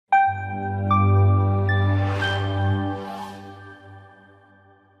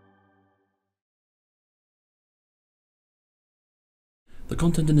The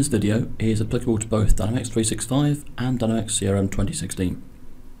content in this video is applicable to both Dynamics 365 and Dynamics CRM 2016.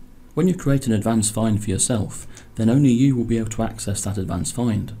 When you create an advanced find for yourself, then only you will be able to access that advanced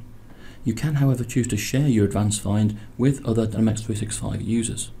find. You can, however, choose to share your advanced find with other Dynamics 365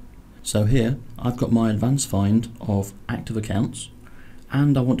 users. So here, I've got my advanced find of active accounts,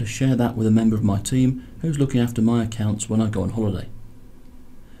 and I want to share that with a member of my team who's looking after my accounts when I go on holiday.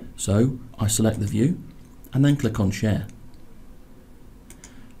 So I select the view and then click on Share.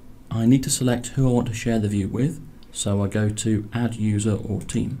 I need to select who I want to share the view with, so I go to Add User or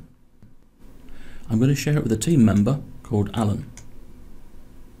Team. I'm going to share it with a team member called Alan.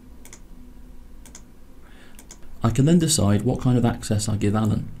 I can then decide what kind of access I give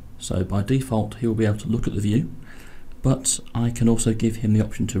Alan. So by default he will be able to look at the view, but I can also give him the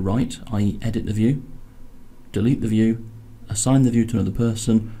option to write, i.e. edit the view, delete the view, assign the view to another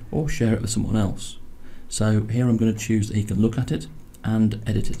person, or share it with someone else. So here I'm going to choose that he can look at it and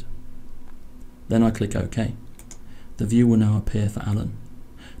edit it. Then I click OK. The view will now appear for Alan.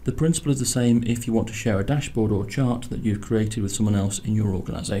 The principle is the same if you want to share a dashboard or chart that you've created with someone else in your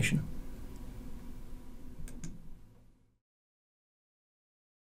organisation.